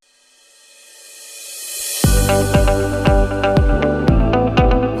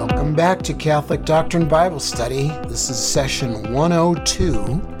back to Catholic Doctrine Bible Study. This is session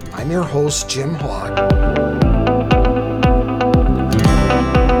 102. I'm your host, Jim Hogg.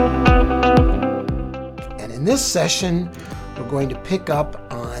 And in this session, we're going to pick up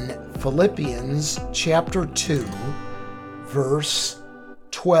on Philippians chapter 2, verse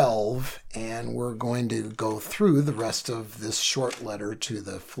 12, and we're going to go through the rest of this short letter to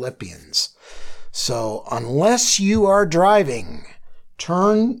the Philippians. So, unless you are driving,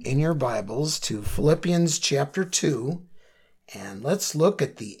 turn in your Bibles to Philippians chapter 2, and let's look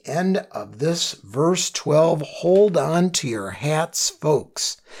at the end of this verse 12. Hold on to your hats,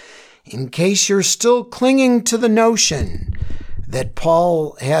 folks, in case you're still clinging to the notion that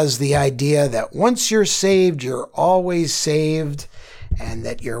Paul has the idea that once you're saved, you're always saved, and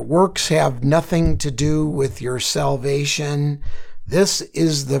that your works have nothing to do with your salvation. This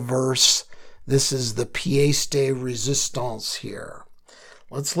is the verse. This is the pièce de résistance here.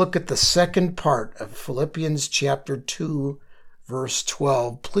 Let's look at the second part of Philippians chapter 2, verse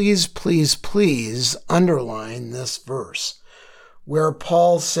 12. Please, please, please underline this verse where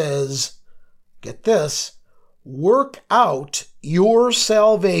Paul says, get this, work out your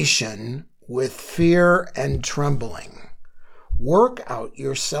salvation with fear and trembling. Work out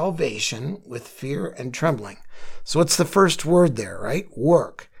your salvation with fear and trembling. So what's the first word there, right?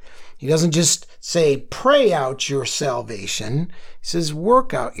 Work. He doesn't just say, pray out your salvation. He says,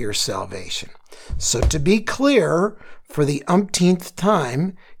 work out your salvation. So to be clear, for the umpteenth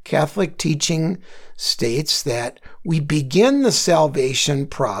time, Catholic teaching states that we begin the salvation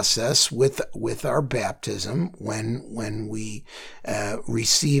process with our baptism when we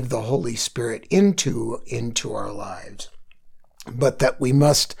receive the Holy Spirit into our lives. But that we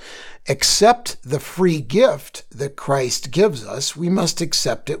must accept the free gift that Christ gives us. We must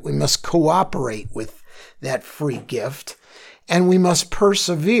accept it. We must cooperate with that free gift. And we must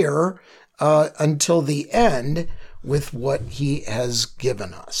persevere until the end with what he has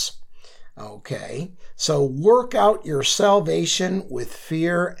given us. Okay, so work out your salvation with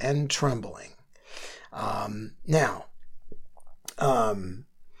fear and trembling.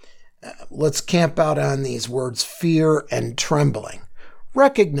 Let's camp out on these words, fear and trembling.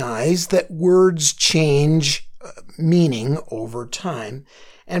 Recognize that words change meaning over time.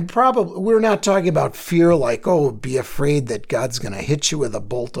 And probably we're not talking about fear like, oh, be afraid that God's going to hit you with a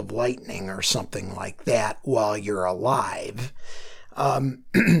bolt of lightning or something like that while you're alive.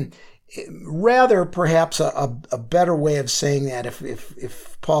 Rather, perhaps a better way of saying that,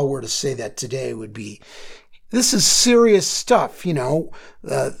 if Paul were to say that today, would be, this is serious stuff, you know.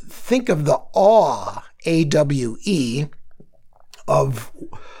 Think of the awe, A-W-E, of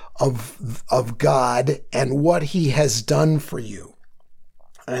God and what he has done for you.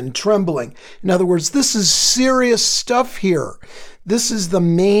 And trembling. In other words, this is serious stuff here. This is the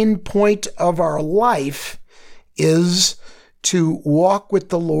main point of our life, is to walk with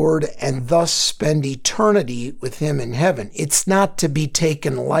the Lord and thus spend eternity with him in heaven. It's not to be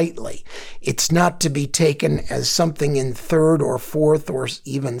taken lightly. It's not to be taken as something in third or fourth or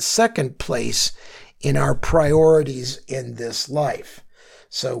even second place in our priorities in this life.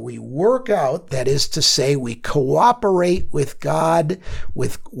 So we work out, that is to say, we cooperate with God,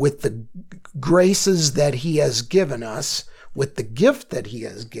 with the graces that he has given us, with the gift that he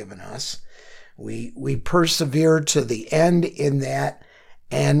has given us. We persevere to the end in that,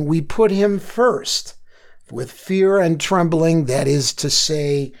 and we put him first with fear and trembling, that is to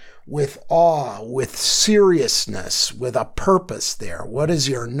say, with awe, with seriousness, with a purpose there. What is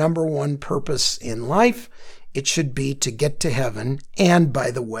your number one purpose in life? It should be to get to heaven, and,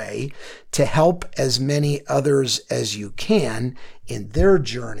 by the way, to help as many others as you can in their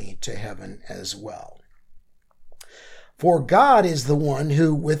journey to heaven as well. For God is the one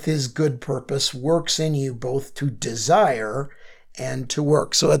who, with his good purpose, works in you both to desire and to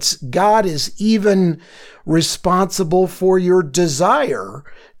work. So God is even responsible for your desire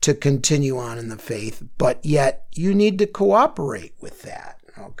to continue on in the faith, but yet you need to cooperate with that,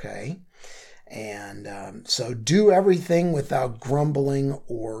 okay? And so do everything without grumbling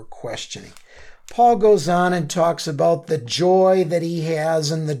or questioning. Paul goes on and talks about the joy that he has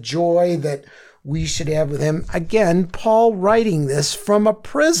and the joy that we should have with him. Again, Paul writing this from a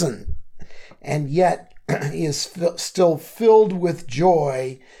prison, and yet he is still filled with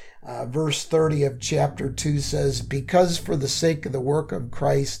joy. Verse 30 of chapter 2 says, because for the sake of the work of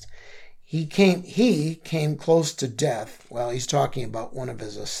Christ, he came close to death. Well, he's talking about one of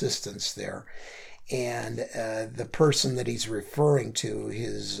his assistants there. And the person that he's referring to,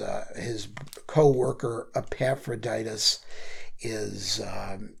 his co-worker Epaphroditus, is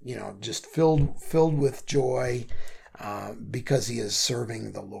just filled with joy because he is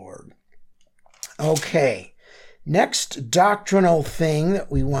serving the Lord. Okay, next doctrinal thing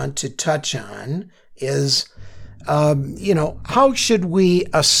that we want to touch on is, how should we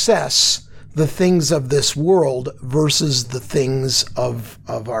assess the things of this world versus the things of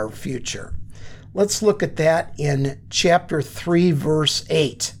our future? Let's look at that in chapter 3, verse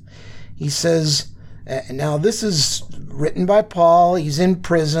 8. He says, now this is written by Paul, he's in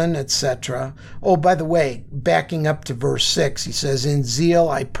prison, etc. Oh, by the way, backing up to verse 6, he says, in zeal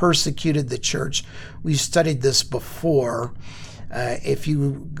I persecuted the church. We've studied this before. If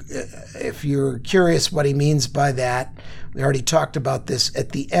you're curious what he means by that, we already talked about this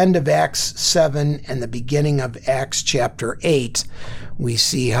at the end of Acts 7 and the beginning of Acts chapter 8. We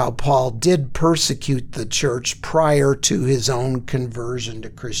see how Paul did persecute the church prior to his own conversion to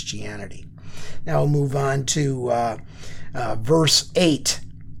Christianity. Now we'll move on to verse 8.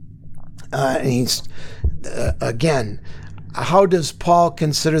 And he's, again, how does Paul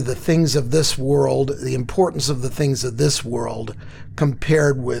consider the things of this world, the importance of the things of this world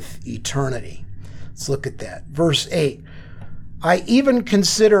compared with eternity? Let's look at that. Verse 8, I even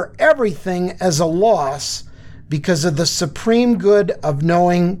consider everything as a loss because of the supreme good of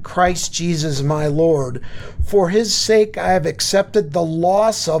knowing Christ Jesus my Lord. For his sake I have accepted the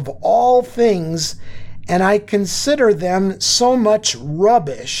loss of all things, and I consider them so much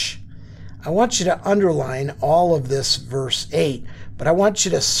rubbish. I want you to underline all of this verse 8, but I want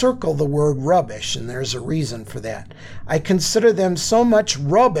you to circle the word rubbish, and there's a reason for that. I consider them so much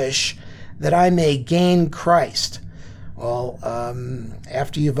rubbish that I may gain Christ. Well,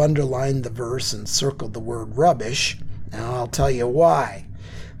 after you've underlined the verse and circled the word rubbish, now I'll tell you why.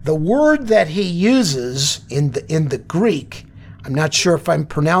 The word that he uses in the Greek, I'm not sure if I'm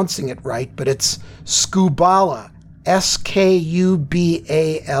pronouncing it right, but it's skubala, S-K-U-B-A-L-A.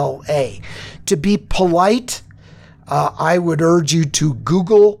 To be polite, I would urge you to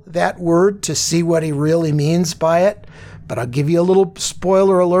Google that word to see what he really means by it. But I'll give you a little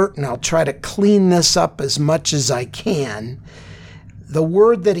spoiler alert, and I'll try to clean this up as much as I can. The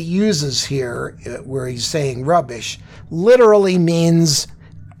word that he uses here, where he's saying rubbish, literally means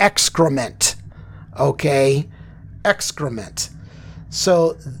excrement. Okay? Excrement.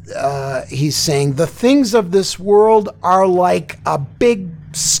 So he's saying the things of this world are like a big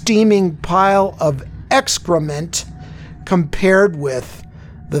steaming pile of excrement compared with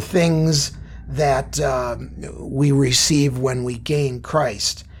the things that we receive when we gain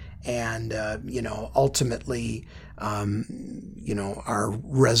Christ and, ultimately, go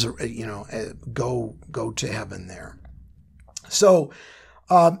to heaven there. So,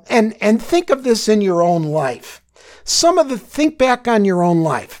 and think of this in your own life. Think back on your own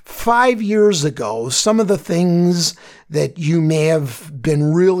life. 5 years ago, some of the things that you may have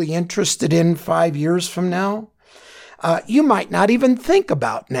been really interested in 5 years from now, you might not even think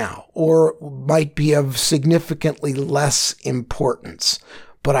about now, or might be of significantly less importance.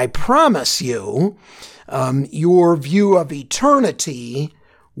 But I promise you, your view of eternity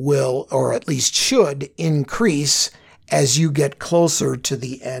will, or at least should, increase as you get closer to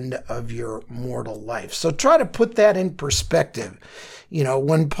the end of your mortal life. So try to put that in perspective.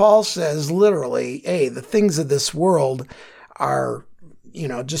 When Paul says literally, hey, the things of this world are,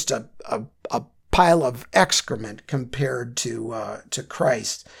 just a pile of excrement compared to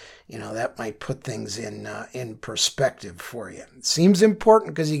Christ, that might put things in perspective for you. It seems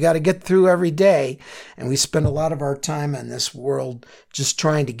important because you got to get through every day, and we spend a lot of our time in this world just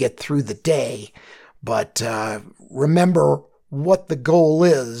trying to get through the day. But remember what the goal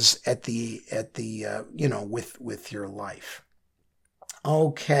is at the with your life.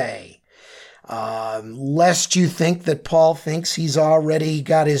 Okay. Lest you think that Paul thinks he's already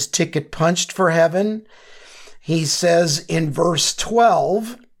got his ticket punched for heaven, he says in verse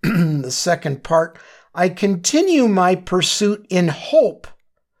 12, the second part, I continue my pursuit in hope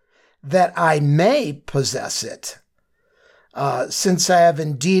that I may possess it, since I have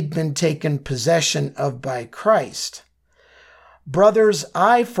indeed been taken possession of by Christ. Brothers,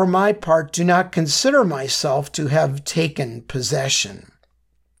 I, for my part, do not consider myself to have taken possession.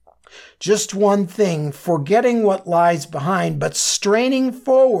 Just one thing, forgetting what lies behind, but straining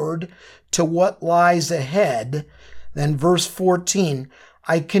forward to what lies ahead. Then verse 14,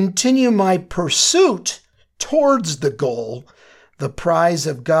 I continue my pursuit towards the goal, the prize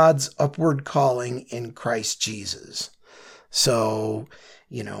of God's upward calling in Christ Jesus. So,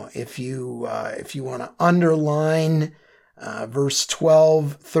 if you want to underline verse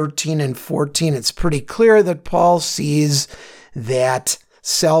 12, 13, and 14, it's pretty clear that Paul sees that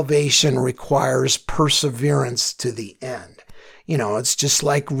salvation requires perseverance to the end. It's just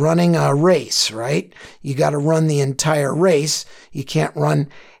like running a race, right? You got to run the entire race. You can't run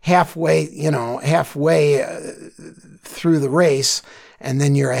halfway through the race, and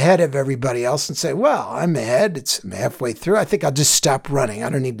then you're ahead of everybody else and say, well, I'm ahead. I'm halfway through. I think I'll just stop running. I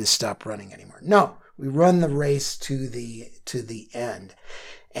don't need to stop running anymore. No, we run the race to the end,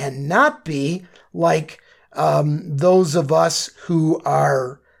 and not be like those of us who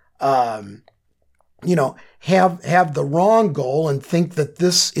are, have the wrong goal and think that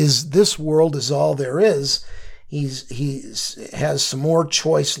this world is all there is. He has some more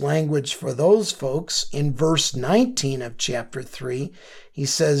choice language for those folks. In verse 19 of chapter 3, he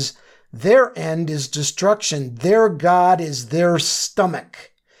says, their end is destruction. Their God is their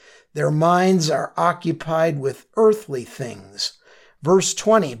stomach. Their minds are occupied with earthly things. Verse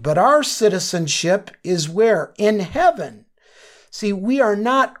 20, but our citizenship is where? In heaven. See, we are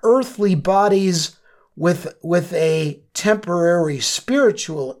not earthly bodies with a temporary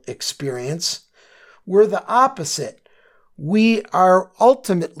spiritual experience. We're the opposite. We are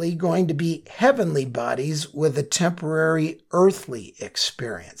ultimately going to be heavenly bodies with a temporary earthly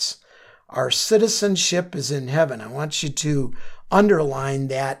experience. Our citizenship is in heaven. I want you to underline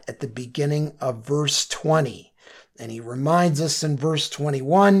that at the beginning of verse 20. And he reminds us in verse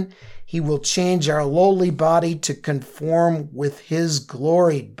 21, he will change our lowly body to conform with his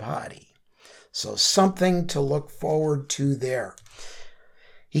gloried body. So something to look forward to there.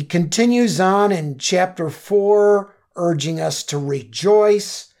 He continues on in chapter 4, urging us to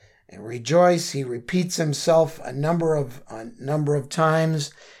rejoice. And rejoice, he repeats himself a number of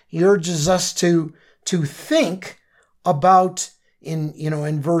times. He urges us to think about,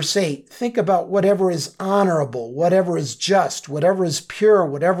 in verse 8, think about whatever is honorable, whatever is just, whatever is pure,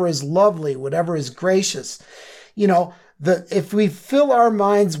 whatever is lovely, whatever is gracious. If we fill our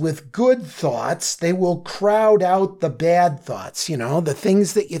minds with good thoughts, they will crowd out the bad thoughts. The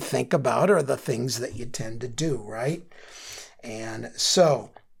things that you think about are the things that you tend to do, right? And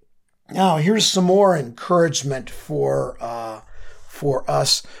so now here's some more encouragement for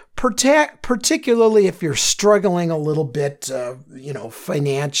us, particularly if you're struggling a little bit,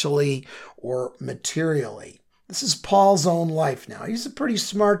 financially or materially. This is Paul's own life now. He's a pretty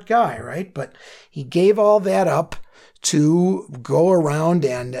smart guy, right? But he gave all that up to go around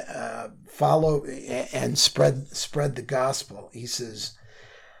and follow and spread the gospel. He says,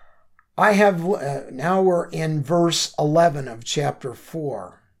 now we're in verse 11 of chapter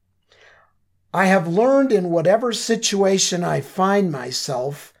 4. I have learned in whatever situation I find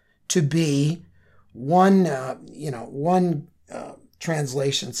myself to be, one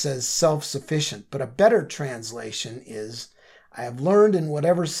translation says self-sufficient, but a better translation is, I have learned in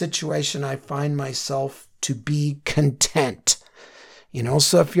whatever situation I find myself to be content.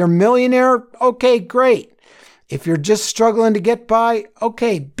 So if you're a millionaire, okay, great. If you're just struggling to get by,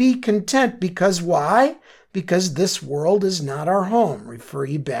 okay, be content. Because why? Because this world is not our home. Refer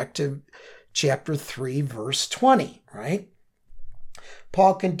you back to chapter 3, verse 20, right?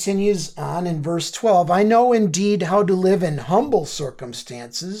 Paul continues on in verse 12. I know indeed how to live in humble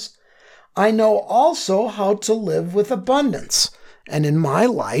circumstances. I know also how to live with abundance. And in my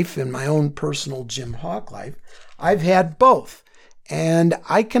life, in my own personal Jim Hawk life, I've had both. And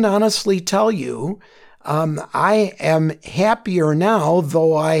I can honestly tell you, I am happier now,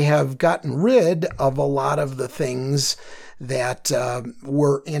 though I have gotten rid of a lot of the things that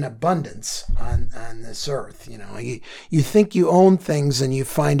were in abundance on this earth. You think you own things and you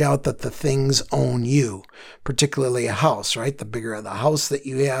find out that the things own you, particularly a house, right? The bigger the house that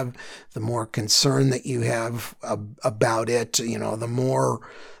you have, the more concern that you have about it.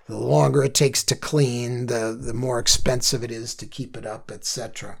 The longer it takes to clean, the more expensive it is to keep it up,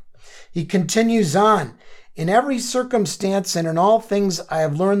 etc. He continues on. In every circumstance and in all things, I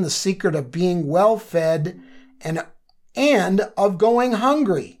have learned the secret of being well fed and of going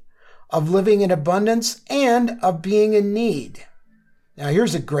hungry, of living in abundance, and of being in need. Now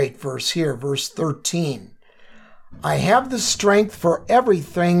here's a great verse here, verse 13. I have the strength for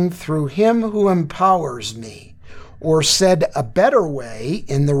everything through him who empowers me. Or said a better way,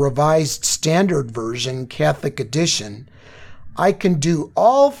 in the Revised Standard Version, Catholic Edition, I can do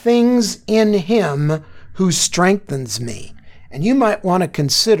all things in him who strengthens me. And you might want to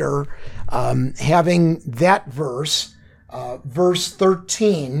consider having that verse, verse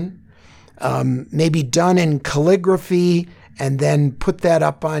 13, maybe done in calligraphy, and then put that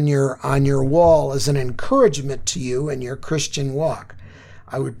up on your wall as an encouragement to you in your Christian walk.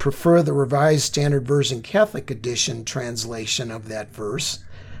 I would prefer the Revised Standard Version Catholic Edition translation of that verse.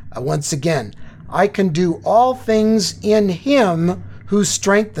 Once again, I can do all things in him who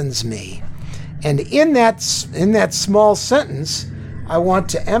strengthens me. And in that small sentence, I want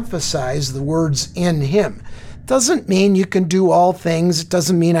to emphasize the words "in him." Doesn't mean you can do all things. It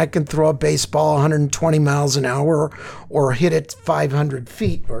doesn't mean I can throw a baseball 120 miles an hour or hit it 500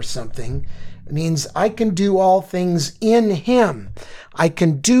 feet or something. It means I can do all things in him. I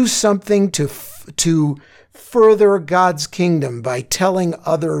can do something to further God's kingdom by telling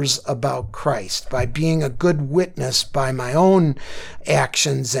others about Christ, by being a good witness by my own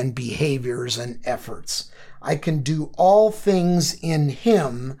actions and behaviors and efforts. I can do all things in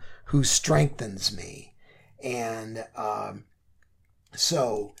him who strengthens me. And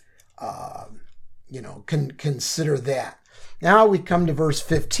consider that. Now we come to verse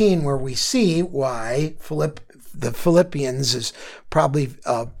 15, where we see why the Philippians is probably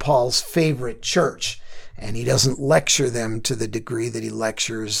Paul's favorite church. And he doesn't lecture them to the degree that he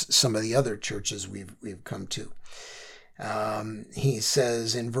lectures some of the other churches we've come to. He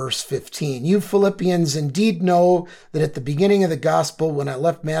says in verse 15, "You Philippians indeed know that at the beginning of the gospel, when I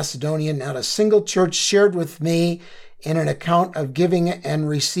left Macedonia, not a single church shared with me in an account of giving and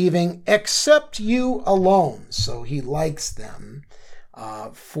receiving, except you alone." So he likes them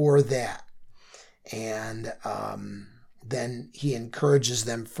for that. And then he encourages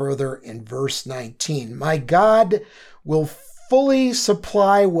them further in verse 19. "My God will fully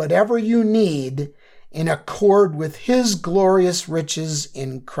supply whatever you need in accord with his glorious riches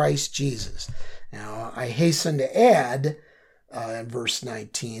in Christ Jesus." Now, I hasten to add in verse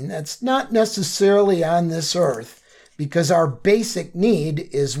 19, that's not necessarily on this earth, because our basic need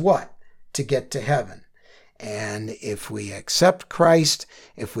is what? To get to heaven. And if we accept Christ,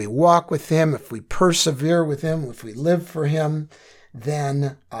 if we walk with him, if we persevere with him, if we live for him,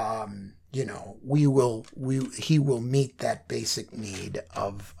 then he will meet that basic need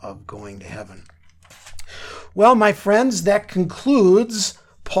of going to heaven. Well, my friends, that concludes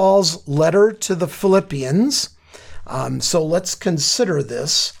Paul's letter to the Philippians. So let's consider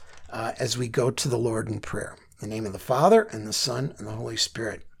this as we go to the Lord in prayer. In the name of the Father, and the Son, and the Holy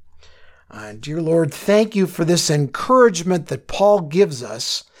Spirit. Dear Lord, thank you for this encouragement that Paul gives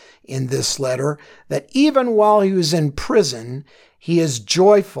us in this letter, that even while he was in prison, he is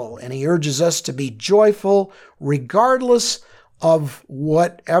joyful, and he urges us to be joyful regardless of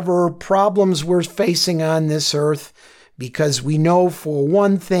whatever problems we're facing on this earth, because we know for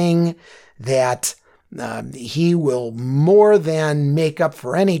one thing that he will more than make up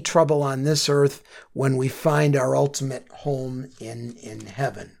for any trouble on this earth when we find our ultimate home in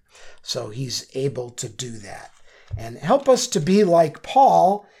heaven. So he's able to do that. And help us to be like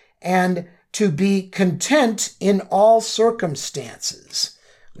Paul and to be content in all circumstances.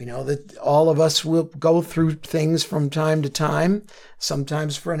 We know that all of us will go through things from time to time,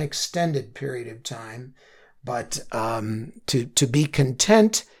 sometimes for an extended period of time, but to be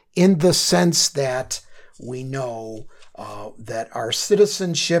content in the sense that we know that our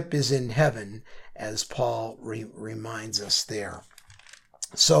citizenship is in heaven, as Paul reminds us there.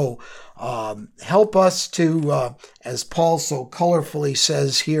 So help us to, as Paul so colorfully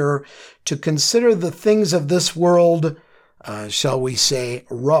says here, to consider the things of this world, shall we say,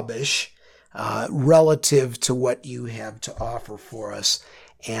 rubbish, relative to what you have to offer for us,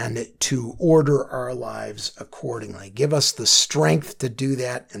 and to order our lives accordingly. Give us the strength to do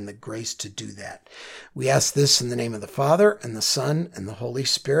that and the grace to do that. We ask this in the name of the Father, and the Son, and the Holy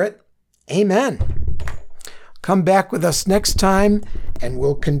Spirit. Amen. Come back with us next time, and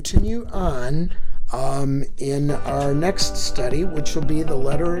we'll continue on in our next study, which will be the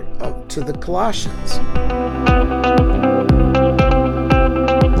letter to the Colossians.